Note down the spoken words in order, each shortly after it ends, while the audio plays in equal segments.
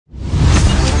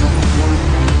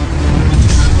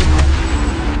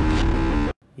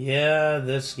Yeah,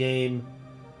 this game,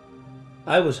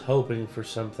 I was hoping for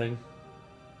something,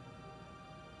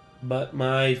 but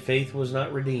my faith was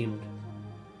not redeemed.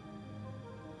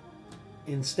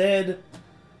 Instead,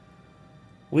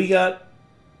 we got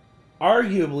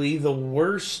arguably the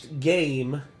worst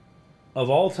game of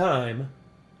all time,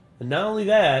 and not only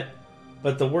that,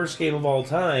 but the worst game of all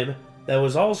time that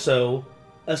was also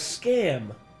a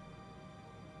scam.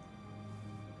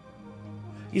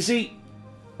 You see,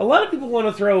 a lot of people want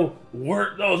to throw,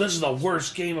 oh, this is the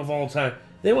worst game of all time.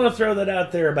 They want to throw that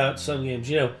out there about some games.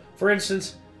 You know, for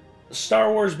instance,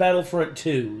 Star Wars Battlefront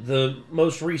 2, the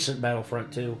most recent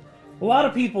Battlefront 2. A lot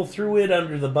of people threw it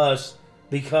under the bus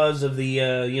because of the,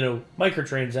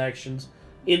 microtransactions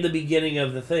in the beginning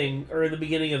of the thing, or in the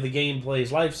beginning of the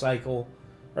gameplay's life cycle,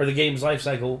 or the game's life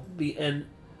cycle, and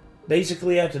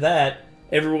basically after that,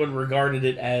 everyone regarded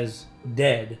it as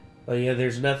dead. Like, yeah,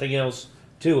 there's nothing else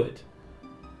to it.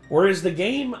 Whereas the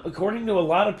game, according to a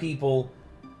lot of people,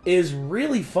 is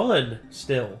really fun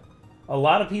still. A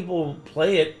lot of people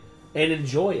play it and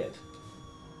enjoy it.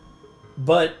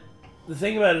 But the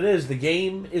thing about it is, the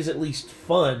game is at least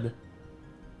fun.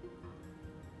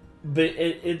 But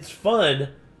it's fun.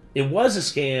 It was a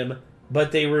scam,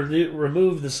 but they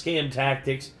removed the scam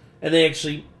tactics, and they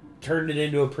actually turned it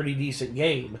into a pretty decent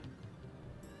game.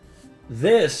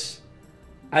 This,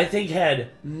 I think, had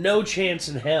no chance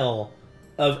in hell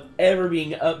of ever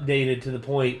being updated to the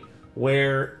point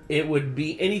where it would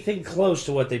be anything close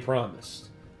to what they promised.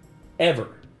 Ever.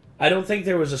 I don't think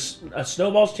there was a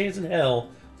snowball's chance in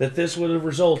hell that this would have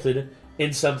resulted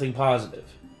in something positive.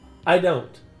 I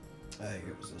don't. I think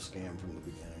it was a scam from the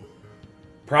beginning.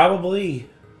 Probably.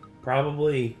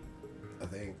 I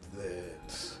think that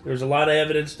There's a lot of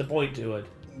evidence to point to it.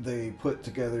 they put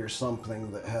together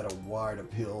something that had a wide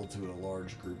appeal to a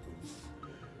large group of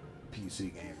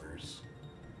PC gamers.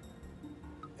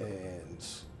 And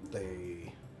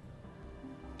they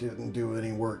didn't do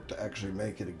any work to actually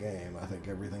make it a game. I think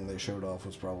everything they showed off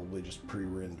was probably just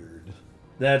pre-rendered.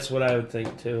 That's what I would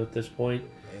think too at this point.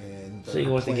 And seeing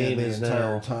what the game is now. The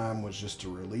entire time was just to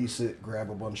release it,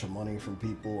 grab a bunch of money from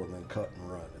people, and then cut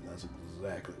and run. And that's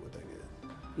exactly what they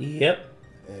did. Yep.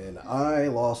 And I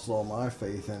lost all my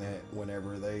faith in it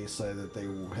whenever they said that they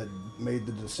had made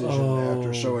the decision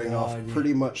after showing off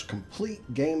pretty much complete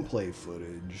gameplay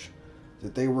footage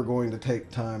that they were going to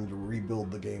take time to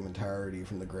rebuild the game entirety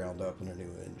from the ground up in a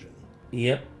new engine.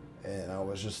 Yep. And I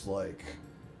was just like,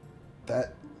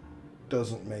 that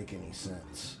doesn't make any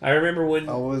sense. I remember when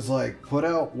I was like, put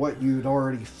out what you'd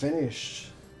already finished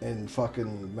and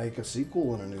fucking make a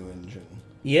sequel in a new engine.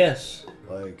 Yes.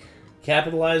 Like,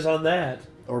 capitalize on that.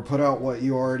 Or put out what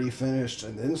you already finished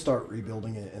and then start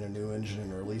rebuilding it in a new engine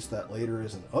and release that later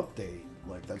as an update.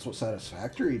 Like, that's what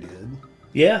Satisfactory did.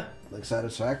 Yeah. Like,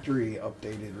 Satisfactory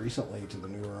updated recently to the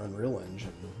newer Unreal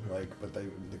Engine. Like, but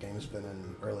the game's been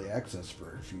in early access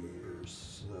for a few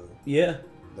years. So yeah.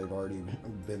 They've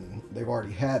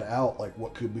already had out, like,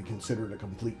 what could be considered a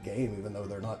complete game, even though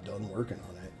they're not done working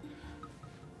on it.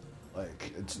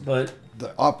 Like, it's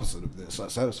the opposite of this.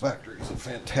 Satisfactory is a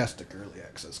fantastic early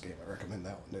access game. I recommend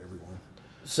that one to everyone.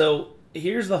 So,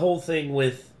 here's the whole thing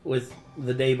with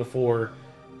the day before.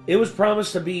 It was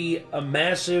promised to be a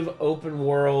massive open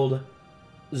world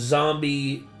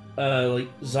zombie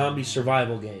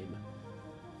survival game.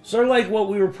 Sort of like what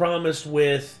we were promised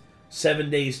with 7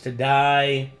 Days to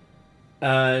Die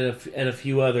and a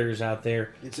few others out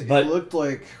there. It looked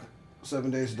like 7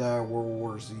 Days to Die, World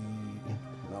War Z,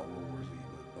 not World War Z,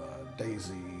 but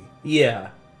DayZ. Yeah.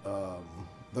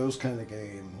 Those kind of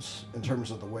games, in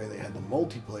terms of the way they had the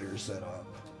multiplayer set up,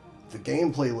 the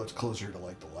gameplay looks closer to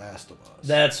like The Last of Us.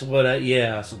 That's what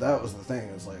yeah. So that was the thing.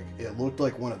 It's like, it looked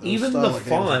like one of those even style the of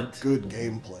font, games with good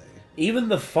gameplay. Even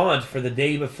the font for the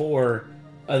day before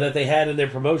that they had in their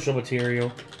promotional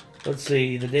material. Let's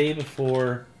see, the day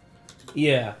before.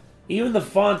 Yeah. Even the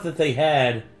font that they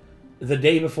had the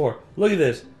day before. Look at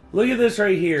this. Look at this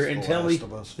right here and tell me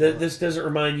that this doesn't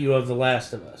remind you of The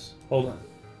Last of Us. Hold on.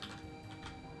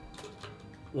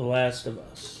 The Last of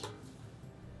Us.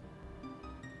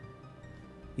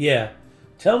 Yeah.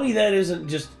 Tell me that isn't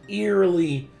just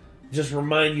eerily just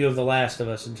remind you of The Last of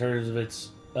Us in terms of its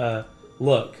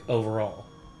look overall.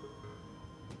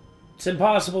 It's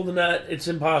impossible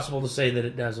to say that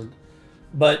it doesn't.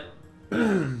 But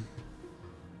the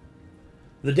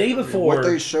day before, what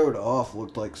they showed off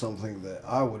looked like something that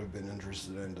I would have been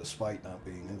interested in, despite not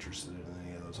being interested in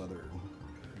any of those other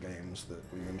games that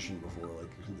we mentioned before, like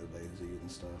the DayZ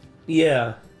and stuff.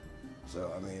 Yeah.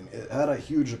 So, I mean, it had a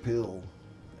huge appeal,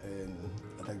 and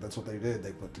I think that's what they did.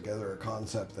 They put together a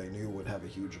concept they knew would have a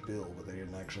huge appeal, but they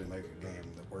didn't actually make a game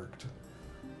that worked.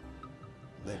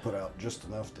 They put out just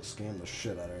enough to scam the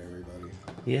shit out of everybody.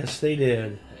 Yes, they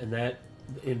did. And that,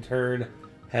 in turn,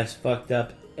 has fucked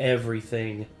up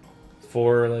everything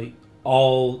for, like,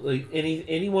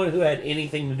 anyone who had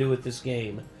anything to do with this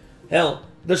game. Hell,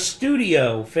 the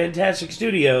studio, Fantastic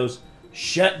Studios,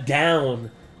 shut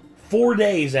down 4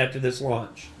 days after this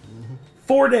launch.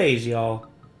 4 days, y'all.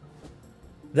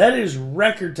 That is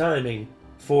record timing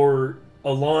for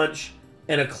a launch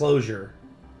and a closure.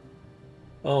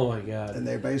 Oh my god. And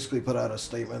they basically put out a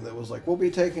statement that was like, we'll be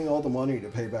taking all the money to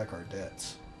pay back our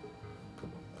debts.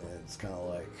 And it's kind of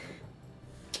like,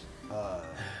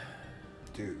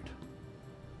 dude.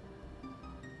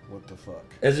 What the fuck?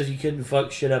 As if you couldn't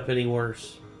fuck shit up any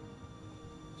worse.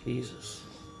 Jesus.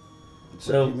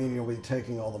 So you mean you'll be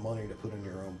taking all the money to put in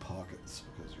your own pockets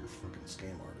because you're fucking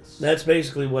scam artists? That's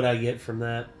basically what I get from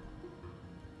that.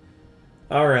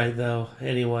 Alright, though.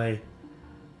 Anyway.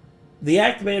 The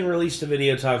Act Man released a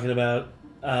video talking about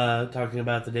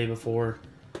the day before.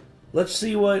 Let's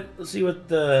see what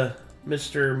the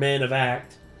Mr. Man of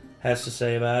Act has to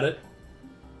say about it.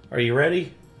 Are you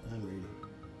ready? I'm ready.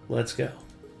 Let's go.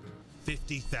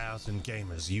 50,000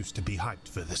 gamers used to be hyped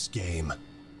for this game.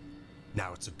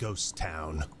 Now it's a ghost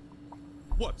town.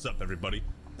 What's up, everybody?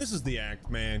 This is the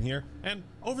Act Man here, and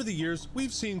over the years,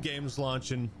 we've seen games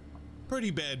launch in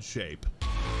pretty bad shape.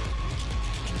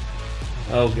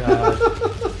 Oh, God.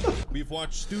 We've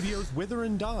watched studios wither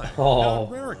and die. Oh. Now, on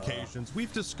rare occasions,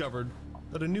 we've discovered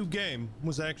that a new game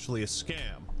was actually a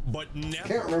scam. But never I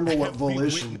can't remember what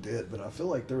Volition did, but I feel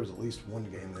like there was at least one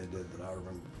game they did that I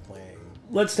remember playing.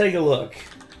 Let's take a look.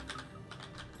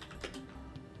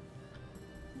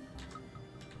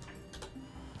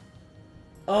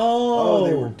 Oh,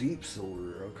 they were Deep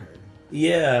Silver. Okay.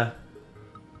 Yeah.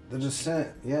 The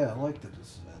Descent. Yeah, I like the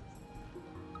Descent.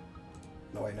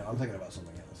 No, wait, no, I'm thinking about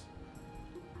something else.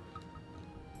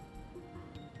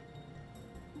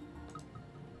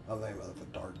 I'm thinking about the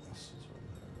Darkness. That's what I'm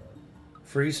thinking about.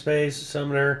 Free Space,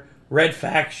 Summoner, Red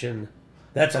Faction.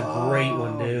 That's a great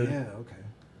one, dude. Yeah, okay.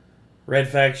 Red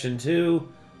Faction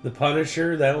 2, The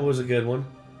Punisher, that one was a good one.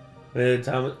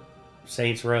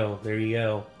 Saints Row, there you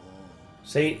go.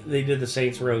 They did the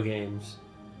Saints Row games.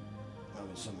 I'm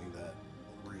assuming that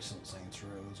recent Saints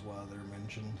Row is why they're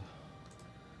mentioned.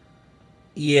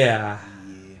 Yeah.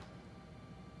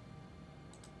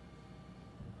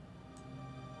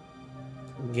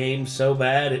 Game so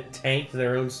bad it tanked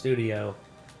their own studio.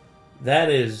 That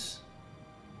is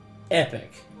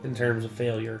epic in terms of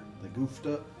failure. They goofed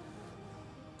up.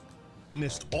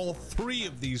 witnessed all three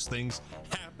of these things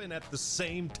happen at the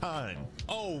same time.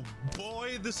 Oh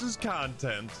boy, this is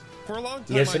content. For a long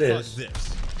time, yes, I thought is.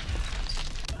 this.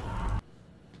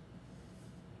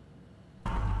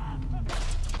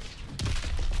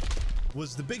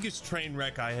 Was the biggest train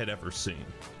wreck I had ever seen.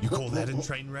 You call that a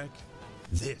train wreck?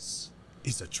 This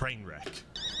is a train wreck.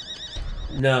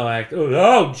 No,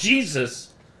 oh,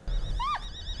 Jesus!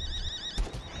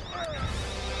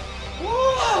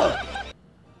 Whoa!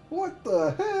 What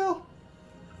the hell?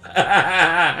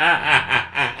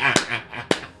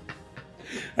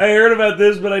 I heard about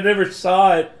this, but I never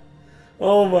saw it.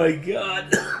 Oh my god.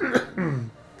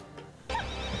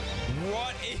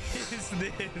 What is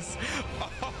this?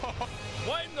 Oh,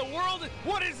 what in the world?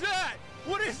 What is that?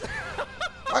 What is that?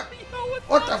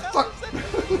 What the fuck?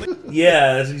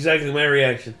 Yeah, that's exactly my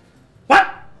reaction. What?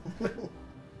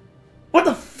 What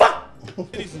the fuck?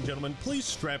 Ladies and gentlemen, please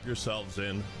strap yourselves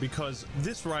in, because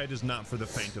this ride is not for the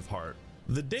faint of heart.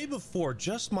 The day before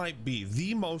just might be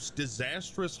the most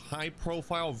disastrous,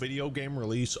 high-profile video game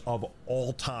release of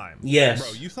all time. Yes.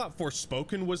 Bro, you thought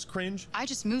Forspoken was cringe? I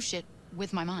just move shit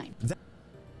with my mind.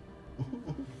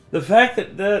 The fact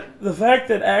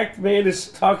that Act Man is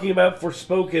talking about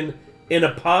Forspoken in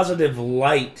a positive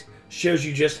light shows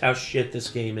you just how shit this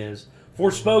game is.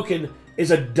 Forspoken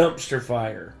is a dumpster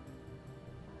fire.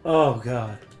 Oh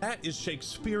god. That is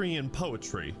Shakespearean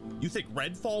poetry. You think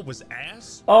Redfall was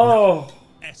ass? Oh. No.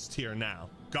 S tier now.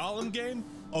 Gollum game?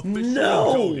 Officially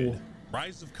No. goated.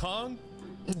 Rise of Kong?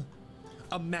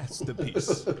 A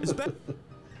masterpiece. It's better.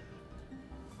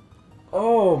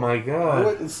 Oh my I god.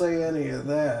 wouldn't say any of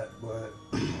that, but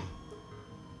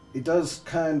it does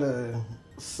kind of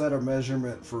set a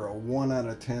measurement for a 1 out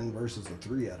of 10 versus a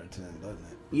 3 out of 10, doesn't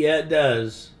it? Yeah, it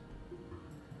does.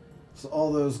 So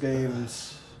all those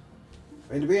games,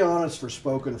 I mean, to be honest,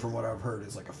 Forspoken, from what I've heard,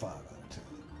 is like a 5 out of 10.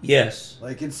 Yes.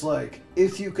 Like, it's like,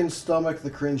 if you can stomach the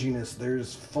cringiness,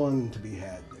 there's fun to be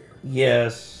had there.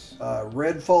 Yes.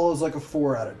 Redfall is like a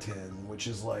 4 out of 10, which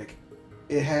is like,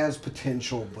 it has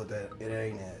potential, but that it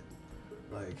ain't it.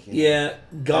 Like, you know. Yeah,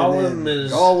 Gollum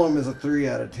is... Gollum is a 3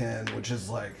 out of 10, which is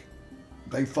like,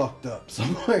 they fucked up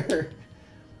somewhere.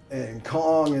 And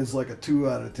Kong is like a 2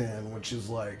 out of 10, which is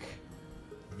like,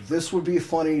 this would be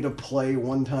funny to play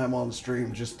one time on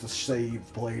stream just to say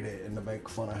you've played it and to make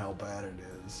fun of how bad it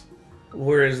is.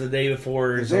 Whereas the day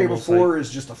before is the day before like...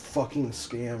 is just a fucking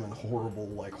scam and horrible,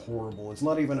 like horrible. It's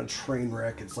not even a train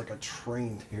wreck. It's like a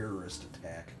train terrorist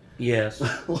attack. Yes.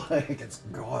 Like, it's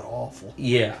god awful.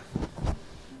 Yeah.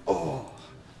 Oh.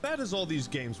 That is all these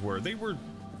games were. They were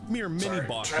mere mini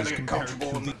bosses trying to get compared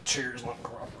comfortable to and the chairs not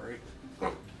cooperate.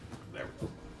 Oh, there we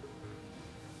go.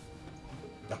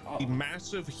 a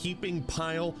massive heaping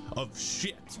pile of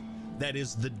shit that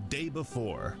is the day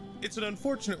before. It's an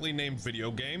unfortunately named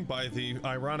video game by the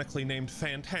ironically named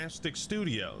Fantastic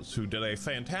Studios, who did a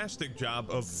fantastic job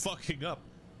of fucking up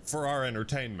for our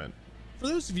entertainment. For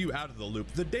those of you out of the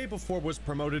loop, the day before was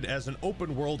promoted as an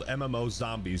open world MMO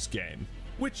zombies game,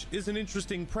 which is an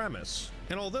interesting premise.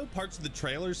 And although parts of the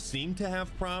trailers seem to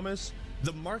have promise,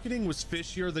 the marketing was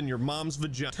fishier than your mom's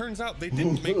vagina. Turns out they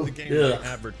didn't make the game they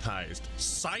advertised.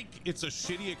 Psych, it's a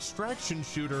shitty extraction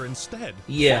shooter instead.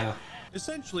 Yeah.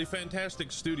 Essentially,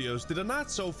 Fantastic Studios did a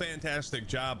not-so-fantastic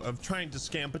job of trying to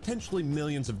scam potentially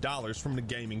millions of dollars from the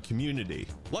gaming community.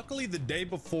 Luckily, the day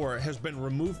before has been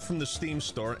removed from the Steam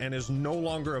store and is no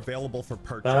longer available for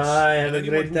purchase. Bye, have a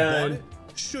great time.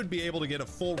 It should be able to get a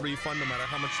full refund no matter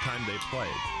how much time they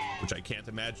played, which I can't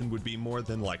imagine would be more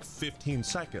than like 15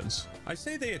 seconds. I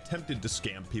say they attempted to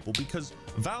scam people because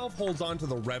Valve holds on to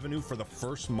the revenue for the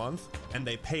first month and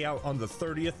they pay out on the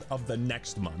 30th of the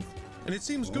next month. And it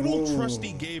seems good old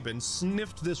trusty Gaben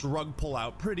sniffed this rug pull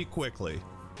out pretty quickly.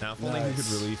 Now, if only he could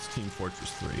release Team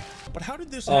Fortress 3. But how did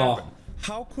this happen?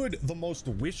 How could the most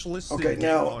wish-listed Okay, game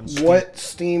now, on Steam... what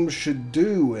Steam should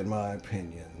do, in my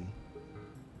opinion,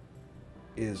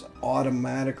 is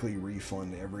automatically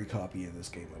refund every copy of this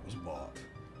game that was bought.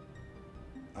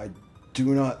 I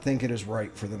do not think it is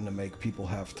right for them to make people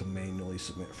have to manually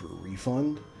submit for a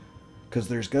refund. Because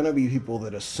there's going to be people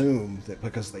that assume that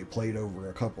because they played over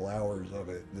a couple hours of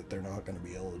it, that they're not going to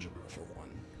be eligible for one.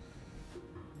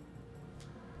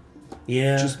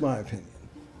 Yeah. Just my opinion.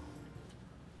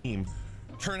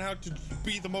 Turn out to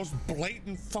be the most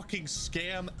blatant fucking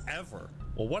scam ever.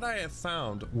 Well, what I have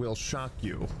found will shock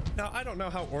you. Now, I don't know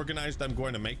how organized I'm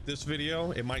going to make this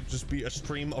video. It might just be a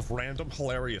stream of random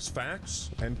hilarious facts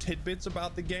and tidbits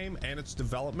about the game and its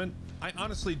development. I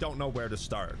honestly don't know where to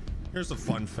start. Here's a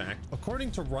fun fact.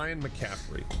 According to Ryan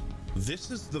McCaffrey, this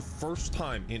is the first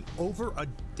time in over a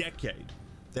decade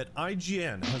that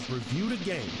IGN has reviewed a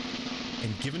game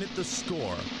and given it the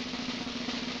score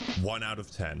 1 out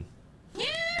of 10.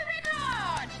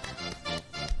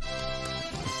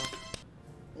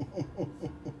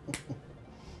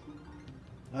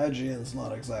 IGN's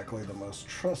not exactly the most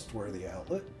trustworthy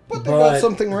outlet, but they got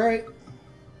something right.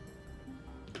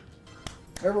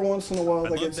 Every once in a while,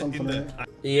 they get something right.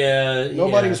 Yeah.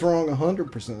 Nobody's wrong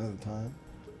 100% of the time.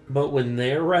 But when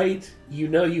they're right, you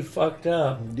know you fucked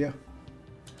up. Yeah.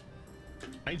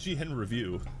 IGN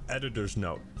review, editor's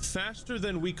note. Faster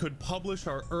than we could publish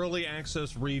our early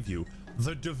access review,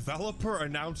 the developer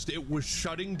announced it was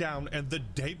shutting down and the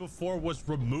day before was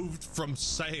removed from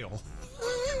sale.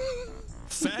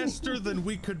 Faster than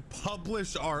we could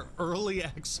publish our early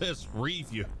access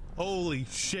review. Holy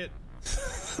shit.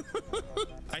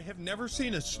 I have never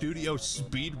seen a studio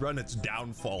speedrun its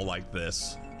downfall like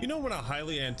this. You know when a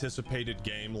highly anticipated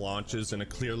game launches in a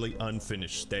clearly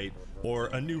unfinished state, or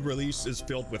a new release is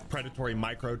filled with predatory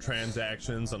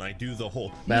microtransactions, and I do the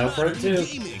whole Battlefront 2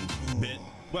 gaming bit?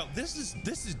 Well, this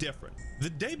is different.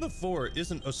 The day before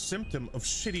isn't a symptom of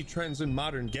shitty trends in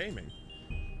modern gaming.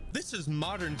 This is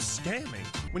modern scamming.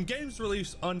 When games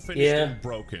release unfinished and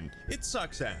broken, it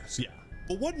sucks ass, yeah.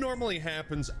 But what normally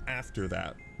happens after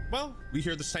that? Well, we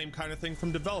hear the same kind of thing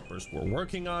from developers. We're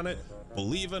working on it.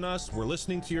 Believe in us. We're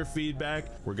listening to your feedback.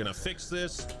 We're gonna fix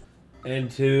this.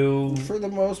 And for the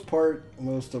most part,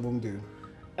 most of them do.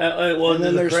 Well, and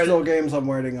then there's still games I'm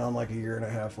waiting on like a year and a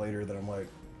half later that I'm like,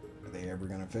 are they ever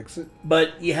gonna fix it?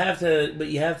 But you have to.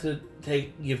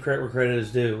 Give credit where credit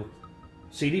is due.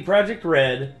 CD Projekt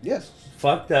Red. Yes.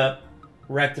 Fucked up.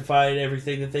 Rectified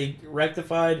everything that they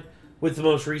rectified with the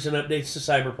most recent updates to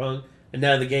Cyberpunk, and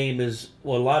now the game is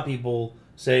what a lot of people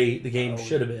say the game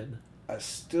should have been. I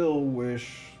still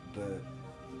wish that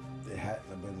it hadn't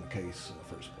have been the case in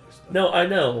the first place. Though. No, I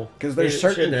know. Because there's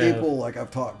certain people like I've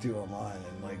talked to online,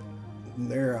 and like in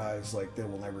their eyes, like they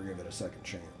will never give it a second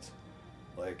chance.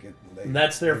 Like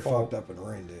that's their fault. Fucked up and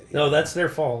ruined it. No, that's their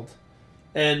fault,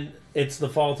 and it's the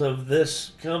fault of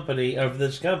this company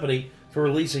for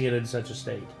releasing it in such a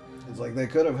state. It's like they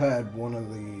could have had one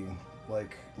of the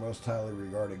like most highly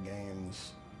regarded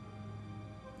games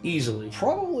Easily.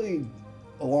 Probably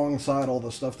alongside all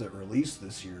the stuff that released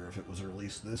this year, if it was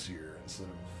released this year instead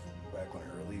of back when it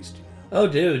released, you know. Oh,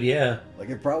 dude, yeah. Like,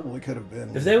 it probably could have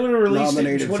been if they would have released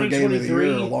nominated it in for Game of the Year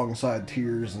 2023, alongside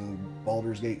Tears and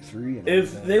Baldur's Gate 3. And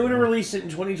if they would have released it in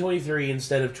 2023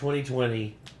 instead of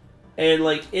 2020, and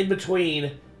like in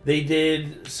between, they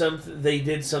did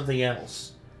something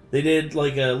else. They did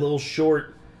like a little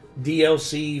short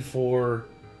DLC for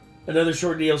another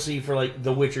short DLC for like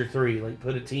The Witcher 3. Like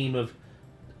put a team of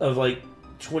like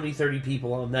 20, 30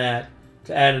 people on that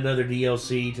to add another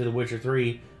DLC to The Witcher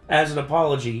 3 as an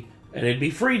apology. And it'd be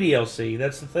free DLC,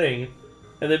 that's the thing.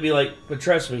 And they'd be like, but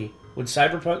trust me, when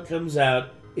Cyberpunk comes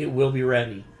out, it will be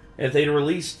ready. And if they'd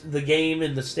released the game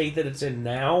in the state that it's in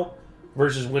now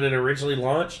versus when it originally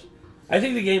launched, I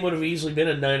think the game would have easily been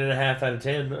a 9.5 out of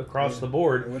 10 across the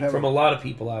board from a lot of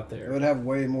people out there. It would have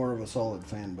way more of a solid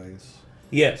fan base.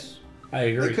 Yes, I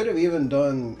agree. They could have even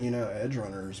done, you know, edge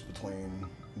runners between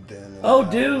then and now,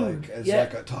 dude, like, as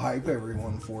like to hype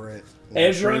everyone for it.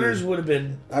 Edge runners would have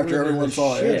been after everyone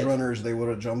saw shit. edge runners, they would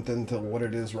have jumped into what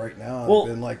it is right now and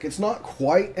been like, it's not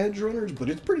quite edge runners, but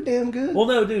it's pretty damn good. Well,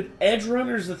 no, dude, edge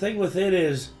runners. The thing with it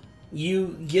is,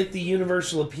 you get the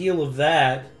universal appeal of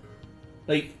that.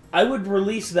 Like, I would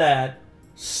release that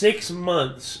 6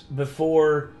 months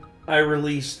before I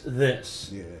released this.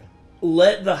 Yeah.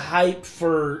 Let the hype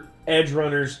for edge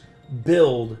runners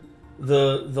build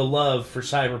the love for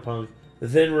Cyberpunk,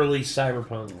 then release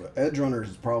Cyberpunk. Edge runners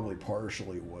is probably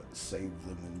partially what saved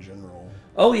them in general.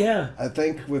 Oh yeah, I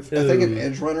think if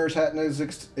Edge runners hadn't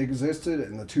existed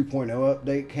and the 2.0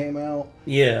 update came out,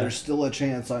 there's still a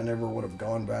chance I never would have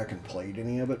gone back and played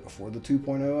any of it before the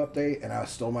 2.0 update, and I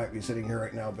still might be sitting here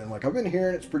right now being like, I've been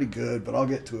hearing it's pretty good, but I'll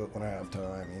get to it when I have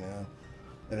time, you know.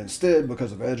 And instead,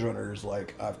 because of Edge runners,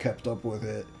 like, I've kept up with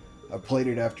it. I played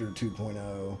it after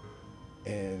 2.0.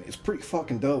 And it's pretty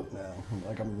fucking dope now.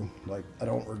 I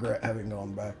don't regret having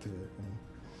gone back to it.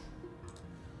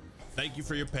 Thank you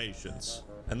for your patience.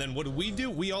 And then what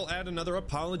do? We all add another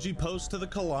apology post to the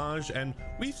collage, and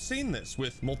we've seen this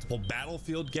with multiple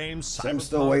Battlefield games. I'm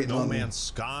still waiting on No Man's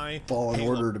Sky, Fallen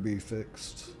Order to be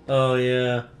fixed. Oh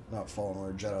yeah. Not Fallen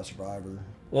Order, Jedi Survivor.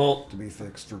 Well, to be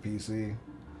fixed for PC.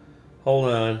 Hold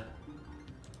on.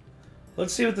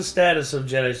 Let's see what the status of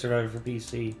Jedi Survivor for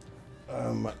PC.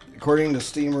 According to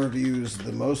Steam reviews,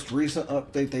 the most recent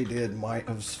update they did might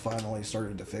have finally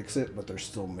started to fix it, but they're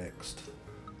still mixed.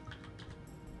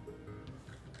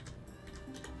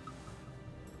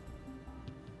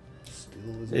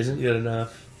 Still isn't good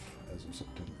enough. As of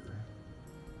September.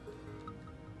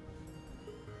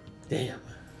 Damn.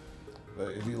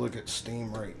 But if you look at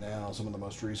Steam right now, some of the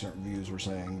most recent reviews were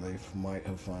saying they might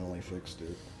have finally fixed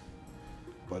it.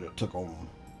 But it took them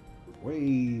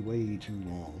way, way too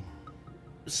long.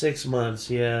 6 months,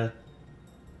 yeah.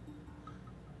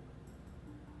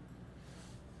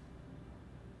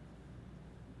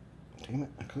 Damn it,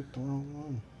 I clicked the wrong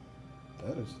one.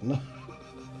 That is not...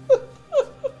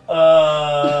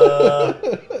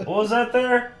 What was that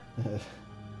there?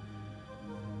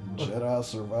 Jedi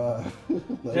Survive.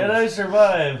 Jedi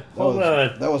Survive. Hold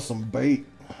on. That was some bait.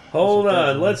 Hold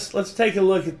on. Let's take a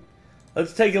look at...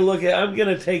 Let's take a look at... I'm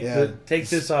going to take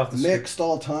this off the screen. Mixed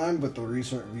all time, but the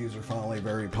recent reviews are finally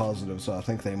very positive, so I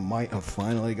think they might have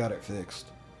finally got it fixed.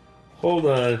 Hold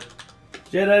on.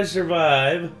 Jedi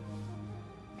Survive.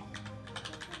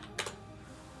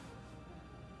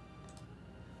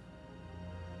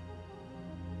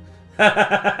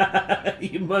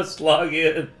 You must log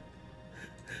in.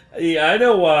 Yeah, I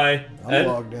know why. I'm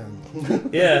logged in.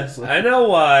 Yeah, so. I know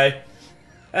why.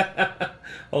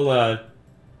 Hold on.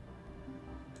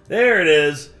 There it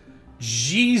is.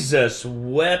 Jesus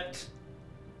wept.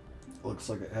 Looks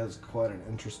like it has quite an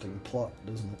interesting plot,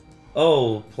 doesn't it?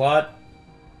 Oh, plot.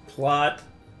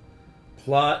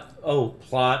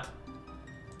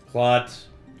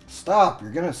 Stop!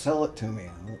 You're gonna sell it to me.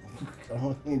 I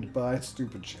don't need to buy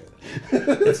stupid shit.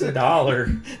 It's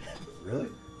 $1. Really?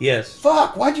 Yes.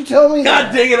 Fuck! Why'd you tell me?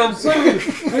 God dang it! I'm sorry.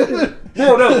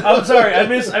 No. I'm sorry. I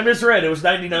misread. It was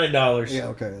 $99. Yeah.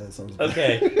 Okay. That sounds bad.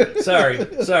 Okay. Sorry.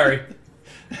 Like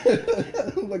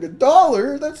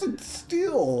 $1? That's a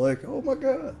steal. Like, oh my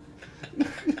god.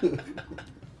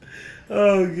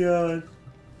 Oh god.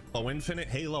 Halo Infinite,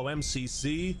 Halo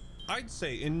MCC. I'd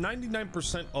say in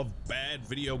 99% of bad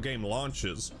video game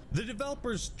launches, the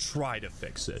developers try to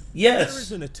fix it. Yes. There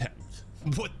is an attempt.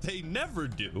 What they never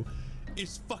do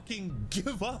is fucking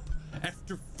give up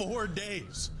after 4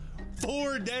 days.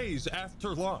 4 days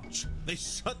after launch, they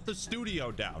shut the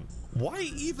studio down. Why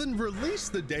even release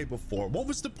the day before? What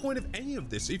was the point of any of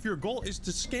this? If your goal is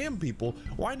to scam people,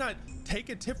 why not take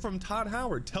a tip from Todd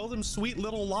Howard? Tell them sweet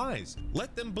little lies.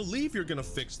 Let them believe you're gonna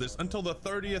fix this until the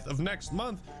 30th of next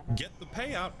month, get the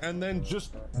payout, and then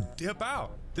just dip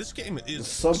out. This game is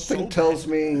something tells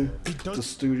me the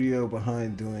studio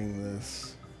behind doing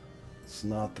this, it's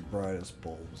not the brightest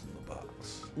bulbs in the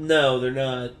box. No, they're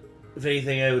not. If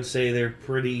anything, I would say they're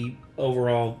pretty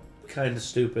overall kind of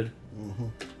stupid.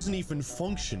 Doesn't even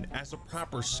function as a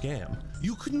proper scam.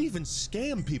 You couldn't even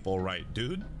scam people right,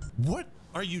 dude. What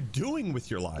are you doing with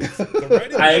your life? The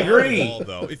writing I agree. Wall,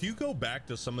 though, if you go back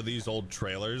to some of these old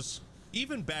trailers,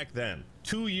 even back then,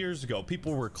 2 years ago,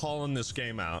 people were calling this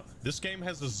game out. This game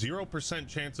has a 0%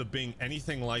 chance of being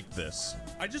anything like this.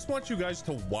 I just want you guys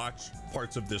to watch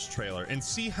parts of this trailer and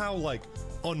see how, like,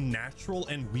 unnatural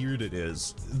and weird it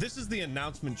is. This is the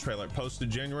announcement trailer posted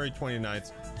January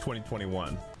 29th,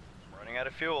 2021. Running out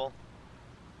of fuel.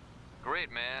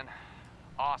 Great, man.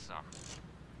 Awesome.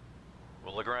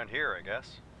 We'll look around here, I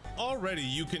guess. Already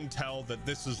you can tell that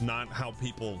this is not how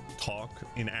people talk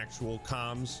in actual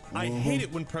comms. I hate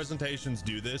it when presentations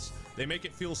do this. They make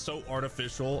it feel so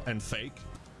artificial and fake.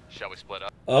 Shall we split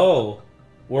up? Oh,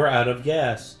 we're out of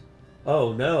gas.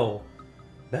 Oh no.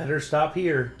 Better stop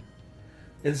here.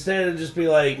 Instead of just be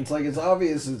like... It's like, it's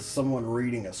obvious it's someone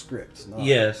reading a script, not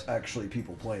yes. actually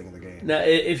people playing the game. Now,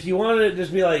 if you wanted to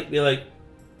just be like,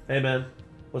 hey man,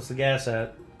 what's the gas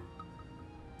at?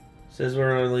 Says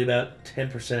we're only about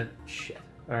 10%. Shit.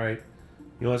 Alright.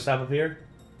 You want to stop up here?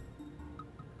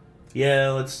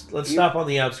 Yeah, let's stop on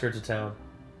the outskirts of town.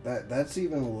 That's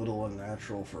even a little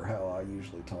unnatural for how I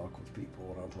usually talk with people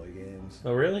when I play games.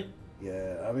 Oh, really?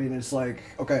 Yeah, I mean, it's like,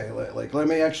 okay, let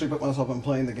me actually put myself in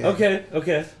playing the game. Okay,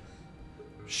 okay.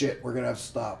 Shit, we're gonna have to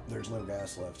stop. There's no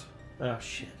gas left. Oh,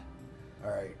 shit.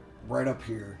 Alright, right up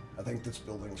here. I think this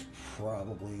building's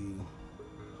probably...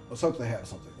 Let's hope they have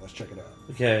something. Let's check it out.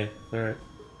 Okay, alright.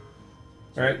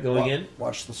 Alright, going in.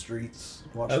 Watch the streets.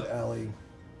 Watch the alley.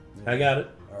 I got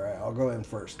it. Alright, I'll go in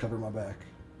first. Cover my back.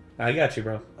 I got you,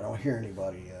 bro. I don't hear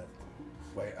anybody yet.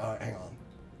 Wait, hang on.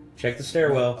 Check the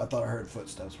stairwell. I thought I heard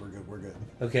footsteps. We're good. We're good.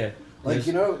 Okay. Like,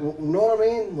 you know what I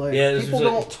mean? Like, yeah, people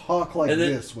don't talk like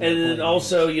this. And then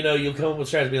also, you know, you'll come up with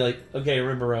strategy and be like, okay,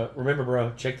 remember,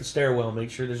 bro, check the stairwell.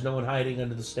 Make sure there's no one hiding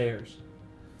under the stairs.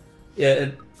 Yeah,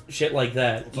 and shit like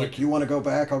that. It's like, you want to go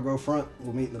back, I'll go front,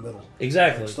 we'll meet in the middle.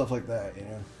 Exactly. Like, stuff like that, you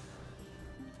know?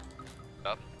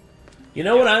 Up. You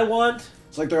know what I want?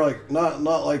 It's like, they're like, not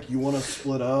like, you want to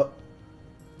split up?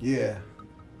 Yeah.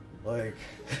 Like...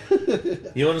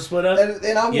 You want to split up?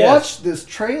 And I watched this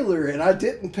trailer, and I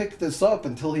didn't pick this up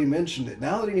until he mentioned it.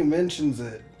 Now that he mentions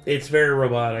it... It's very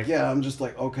robotic. Yeah, I'm just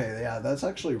like, okay, yeah, that's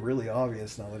actually really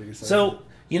obvious now that he says it. So,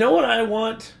 you know what I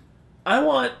want? I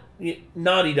want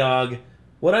Naughty Dog...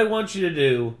 What I want you to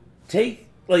do, take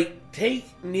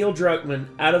Neil Druckmann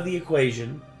out of the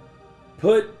equation,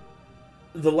 put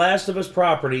the Last of Us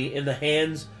property in the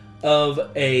hands of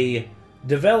a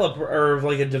developer, or of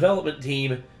like a development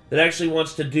team that actually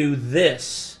wants to do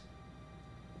this,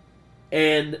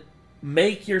 and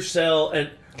make yourself and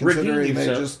redeem considering yourself.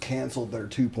 they just canceled their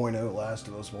 2.0 Last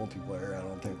of Us multiplayer, I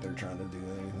don't think they're trying to do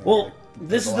anything. Well,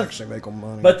 this is actually make them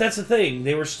money. But that's the thing;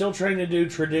 they were still trying to do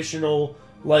traditional,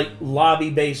 like,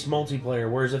 lobby-based multiplayer,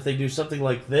 whereas if they do something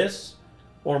like this,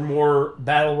 or more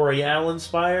Battle Royale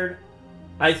inspired,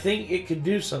 I think it could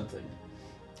do something.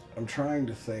 I'm trying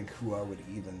to think who I would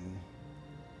even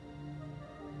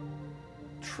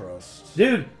trust.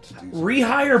 Dude,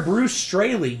 rehire Bruce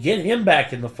Straley. Get him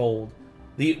back in the fold.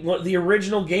 The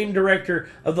original game director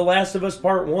of The Last of Us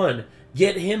Part 1.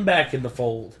 Get him back in the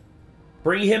fold.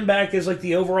 Bring him back as, like,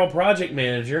 the overall project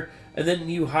manager, and then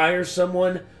you hire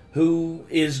someone who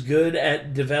is good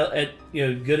at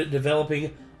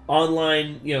developing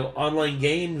online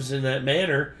games in that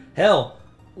manner. Hell,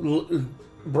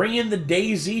 bring in the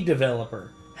DayZ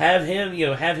developer. Have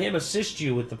him assist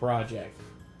you with the project.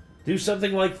 Do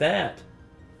something like that.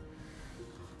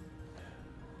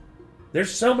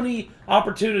 There's so many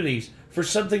opportunities for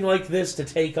something like this to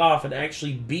take off and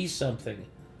actually be something.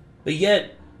 But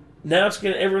yet, now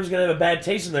everyone's gonna have a bad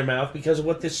taste in their mouth because of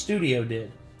what this studio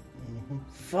did.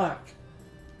 Fuck.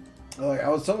 Like I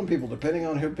was telling people, depending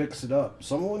on who picks it up,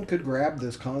 someone could grab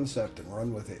this concept and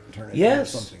run with it and turn it into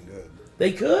something good.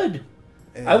 They could.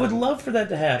 And I would love for that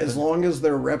to happen. As long as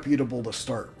they're reputable to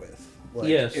start with. Like,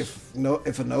 yes.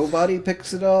 If a nobody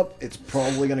picks it up, it's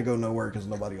probably going to go nowhere because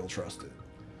nobody will trust it.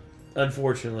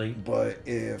 Unfortunately. But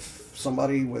if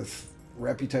somebody with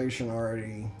reputation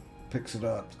already picks it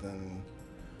up, then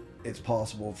it's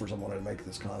possible for someone to make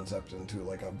this concept into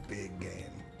like a big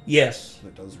game. Yes.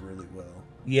 That does really well.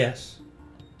 Yes.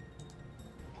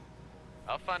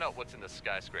 I'll find out what's in the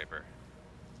skyscraper.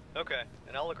 Okay,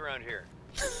 and I'll look around here.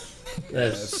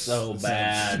 That's so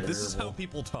bad. This is how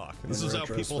people talk. This is how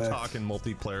people talk in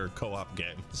multiplayer co-op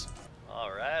games.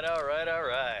 Alright, alright,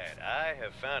 alright. I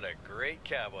have found a great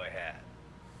cowboy hat.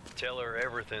 Tell her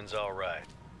everything's alright.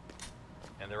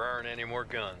 And there aren't any more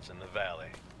guns in the valley.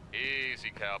 Easy,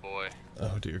 cowboy.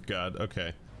 Oh dear God.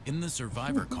 Okay. In the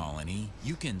Survivor Colony,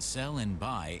 you can sell and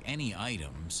buy any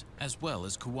items, as well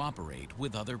as cooperate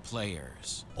with other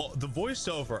players. Oh, the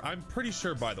voiceover, I'm pretty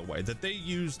sure, by the way, that they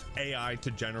used AI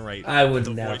to generate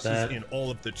the voices that. in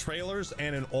all of the trailers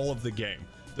and in all of the game.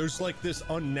 There's like this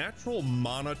unnatural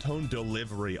monotone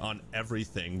delivery on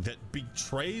everything that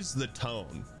betrays the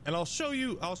tone. And I'll show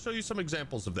you some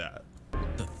examples of that.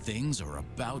 The things are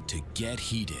about to get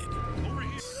heated. Over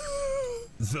here.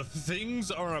 The things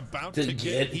are about to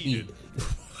get heated.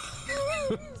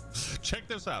 Check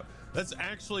this out. That's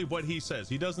actually what he says.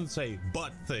 He doesn't say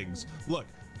but things. Look,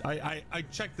 I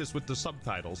checked this with the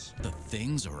subtitles. The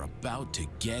things are about to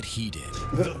get heated.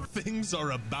 The things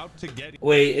are about to get.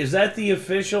 Wait, is that the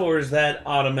official or is that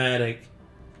automatic?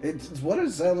 It's what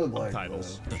it sounded like.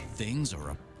 Subtitles. The things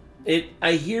are.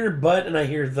 I hear but and I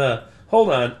hear the. Hold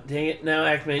on, dang it! Now,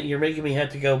 Ackman, you're making me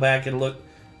have to go back and look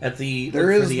at the. There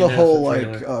is the whole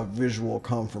like visual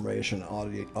confirmation,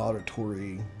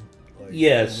 auditory. Like,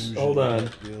 yes, hold on.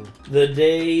 The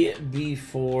day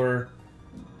before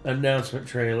announcement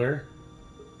trailer.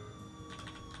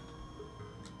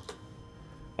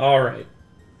 All right.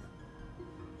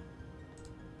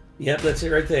 Yep, that's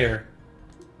it right there.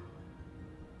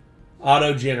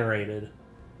 Auto-generated.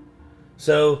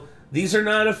 So these are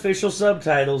not official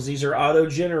subtitles. These are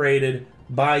auto-generated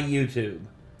by YouTube.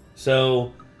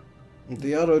 So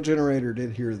the auto-generator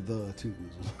did hear the too.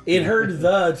 It heard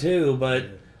the too, but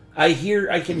I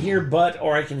can hear but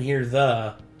or I can hear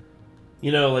the.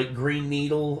 You know, like Green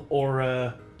Needle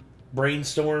or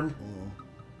Brainstorm.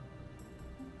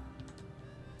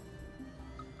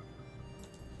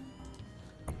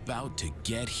 About to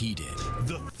get heated.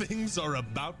 The things are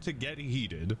about to get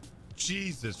heated.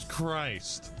 Jesus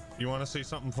Christ. You want to say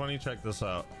something funny? Check this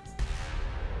out.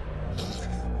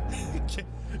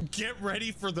 Get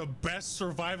ready for the best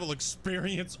survival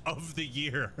experience of the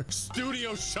year.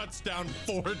 Studio shuts down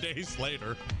 4 days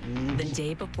later. The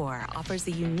Day Before offers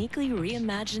a uniquely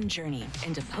reimagined journey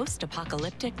into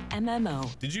post-apocalyptic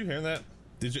MMO. Did you hear that?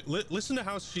 Did you listen to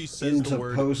how she says the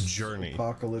word journey?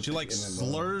 She like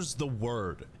slurs the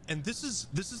word. And this is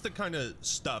the kind of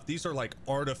stuff. These are like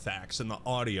artifacts in the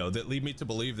audio that lead me to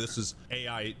believe this is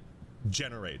AI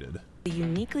generated. The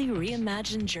uniquely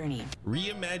reimagined journey.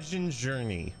 Reimagined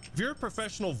journey. If you're a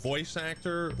professional voice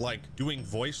actor, like doing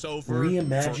voiceover for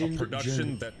a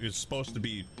production that is supposed to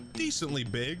be decently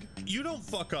big, you don't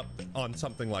fuck up on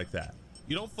something like that.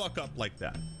 You don't fuck up like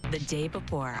that. The Day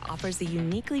Before offers a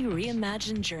uniquely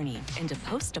reimagined journey into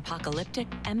post-apocalyptic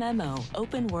MMO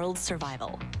open world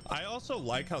survival. I also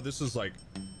like how this is like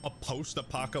a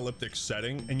post-apocalyptic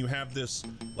setting and you have this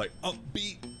like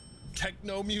upbeat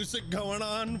techno music going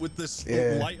on with this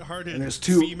lighthearted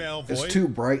female voice. It's too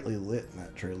brightly lit in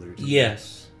that trailer too.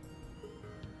 Yes.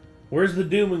 Where's the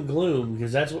doom and gloom?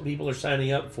 Because that's what people are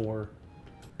signing up for.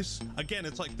 Again,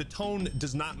 it's like the tone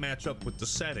does not match up with the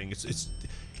setting. It's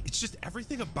just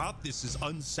everything about this is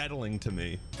unsettling to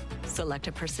me. Select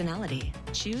a personality,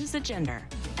 choose a gender,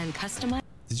 and customize.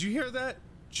 Did you hear that?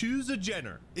 Choose a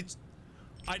gender.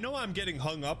 I know I'm getting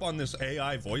hung up on this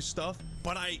AI voice stuff,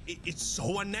 but it's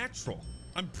so unnatural.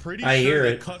 I'm pretty sure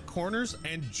they cut corners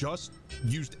and just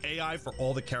used AI for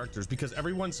all the characters because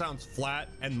everyone sounds flat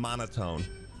and monotone.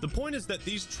 The point is that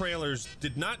these trailers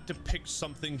did not depict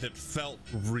something that felt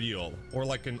real or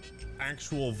like an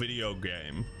actual video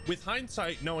game. With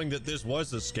hindsight, knowing that this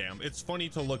was a scam, it's funny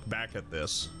to look back at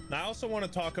this. Now, I also want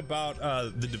to talk about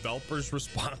the developers'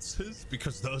 responses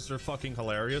because those are fucking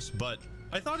hilarious, but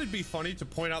I thought it'd be funny to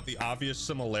point out the obvious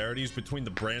similarities between the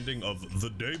branding of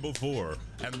The Day Before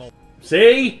and the...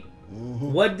 See?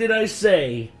 What did I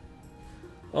say?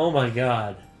 Oh my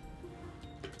god.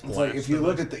 It's like if you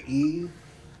look at the E...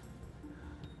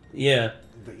 Yeah.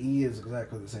 The E is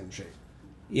exactly the same shape.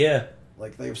 Yeah.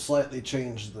 Like they've slightly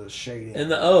changed the shading.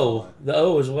 And the O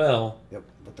as well. Yep,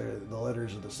 but the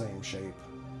letters are the same shape.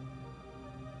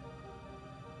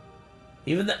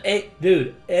 Even the A,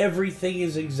 dude, everything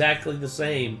is exactly the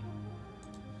same.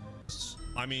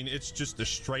 I mean, it's just a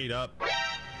straight up...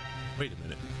 Wait a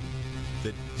minute.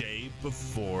 The Day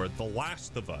Before The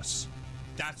Last of Us.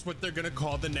 That's what they're gonna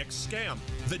call the next scam.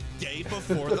 The day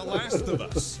before The Last of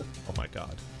Us. Oh my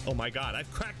god. Oh my god,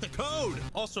 I've cracked the code!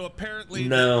 Also, apparently...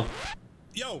 No.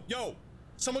 Yo,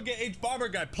 someone get H-Bomber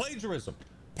guy. Plagiarism.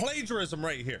 Plagiarism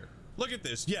right here. Look at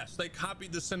this. Yes, they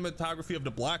copied the cinematography of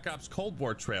the Black Ops Cold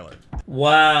War trailer.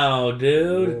 Wow,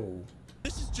 dude. Whoa.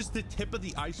 This is just the tip of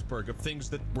the iceberg of things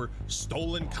that were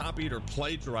stolen, copied, or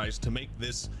plagiarized to make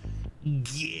this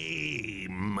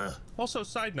game. Also,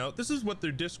 side note, this is what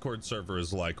their Discord server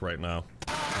is like right now.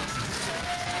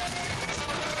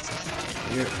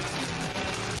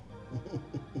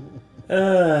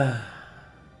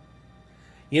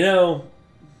 You know,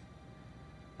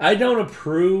 I don't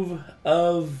approve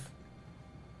of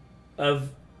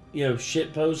you know,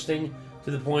 shit posting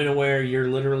to the point of where you're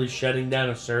literally shutting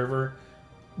down a server.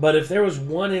 But if there was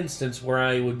one instance where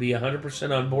I would be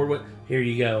 100% on board with, here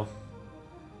you go.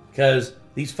 Because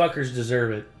these fuckers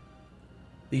deserve it.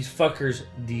 These fuckers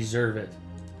deserve it.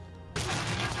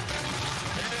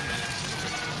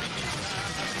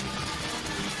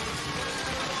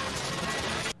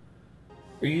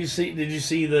 Did you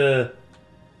see the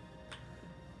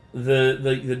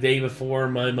day before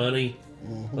my money?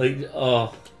 Like,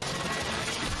 oh.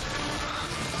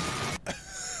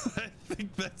 I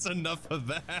think that's enough of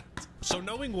that. So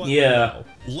knowing what yeah,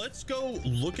 we know, let's go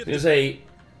look at if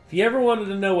you ever wanted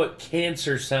to know what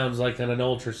cancer sounds like on an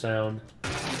ultrasound.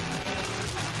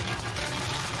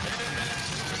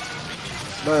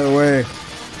 By the way,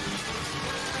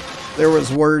 there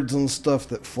was words and stuff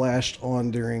that flashed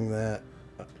on during that,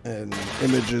 and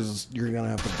images, you're gonna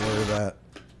have to blur that.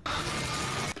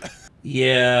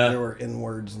 Yeah. There were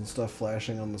N-words and stuff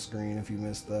flashing on the screen if you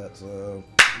missed that, so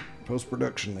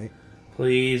post-production, Nate.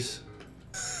 Please.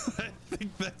 I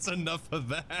think that's enough of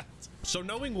that. So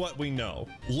knowing what we know,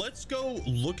 let's go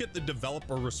look at the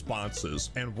developer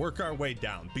responses and work our way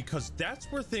down, because that's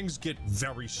where things get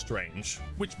very strange.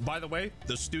 Which, by the way,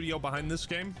 the studio behind this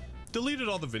game deleted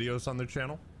all the videos on their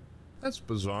channel. That's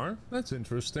bizarre. That's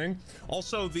interesting.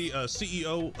 Also, the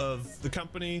CEO of the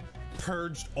company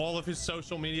purged all of his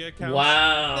social media accounts.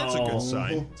 Wow. That's a good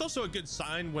sign. It's also a good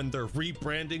sign when they're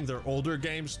rebranding their older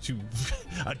games to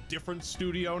a different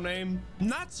studio name.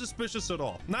 Not suspicious at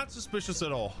all. Not suspicious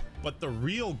at all. But the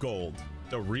real gold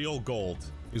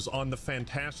is on the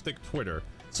Fantastic Twitter.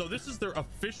 So this is their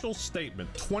official statement,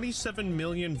 27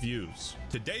 million views.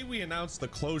 Today we announced the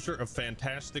closure of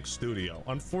Fantastic Studio.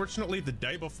 Unfortunately, the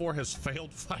day before has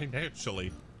failed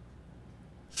financially,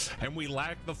 and we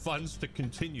lack the funds to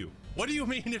continue. What do you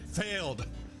mean it failed?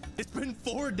 It's been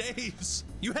 4 days.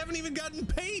 You haven't even gotten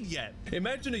paid yet.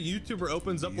 Imagine a YouTuber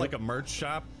opens up like a merch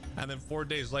shop, and then 4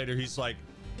 days later he's like,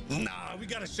 nah, we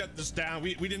gotta shut this down.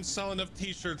 We didn't sell enough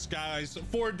t-shirts, guys.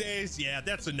 4 days, yeah,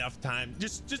 that's enough time.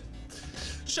 Just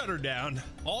shut her down.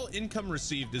 All income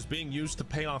received is being used to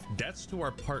pay off debts to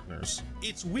our partners.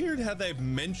 It's weird how they've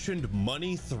mentioned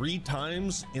money 3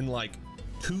 times in like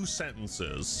 2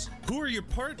 sentences. Who are your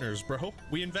partners, bro?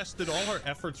 We invested all our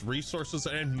efforts, resources,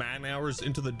 and man hours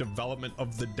into the development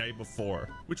of the day before,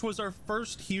 which was our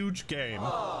first huge game.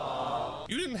 Aww.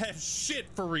 You didn't have shit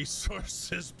for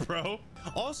resources, bro.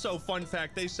 Also, fun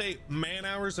fact, they say man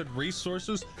hours and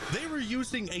resources. They were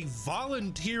using a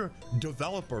volunteer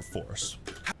developer force.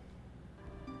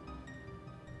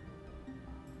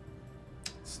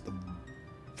 It's the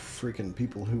freaking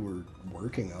people who were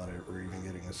working on it were even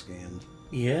getting scammed.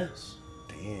 Yes.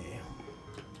 Damn.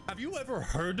 Have you ever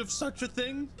heard of such a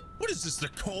thing? What is this, the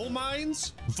coal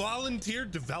mines? Volunteer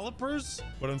developers?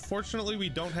 But unfortunately, we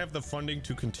don't have the funding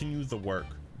to continue the work.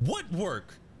 What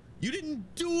work? You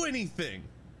didn't do anything.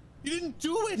 You didn't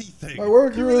do anything. My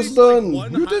work is done.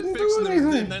 You didn't do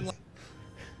anything. Then,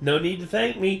 no need to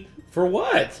thank me. For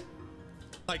what?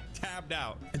 Like tabbed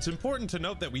out. It's important to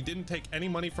note that we didn't take any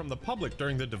money from the public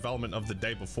during the development of the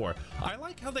day before. I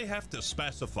like how they have to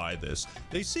specify this.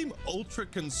 They seem ultra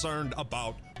concerned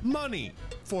about money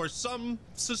for some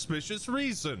suspicious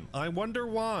reason. I wonder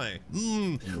why.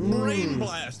 Brain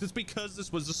blast. It's because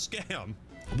this was a scam.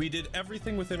 We did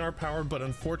everything within our power, but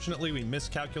unfortunately we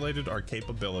miscalculated our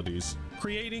capabilities.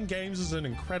 Creating games is an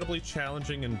incredibly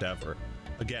challenging endeavor.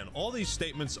 Again, all these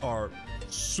statements are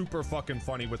super fucking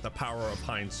funny with the power of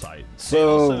hindsight. So,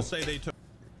 they also say they took...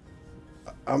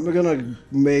 I'm gonna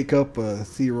make up a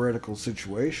theoretical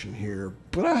situation here,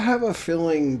 but I have a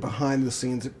feeling behind the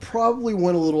scenes it probably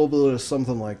went a little bit of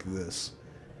something like this.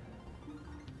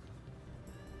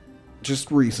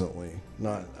 Just recently.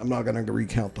 I'm not gonna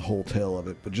recount the whole tale of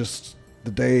it, but just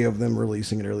the day of them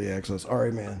releasing it early access.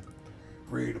 Alright, man.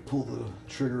 Ready to pull the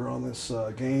trigger on this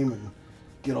game and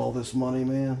get all this money,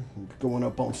 man. Going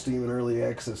up on Steam in early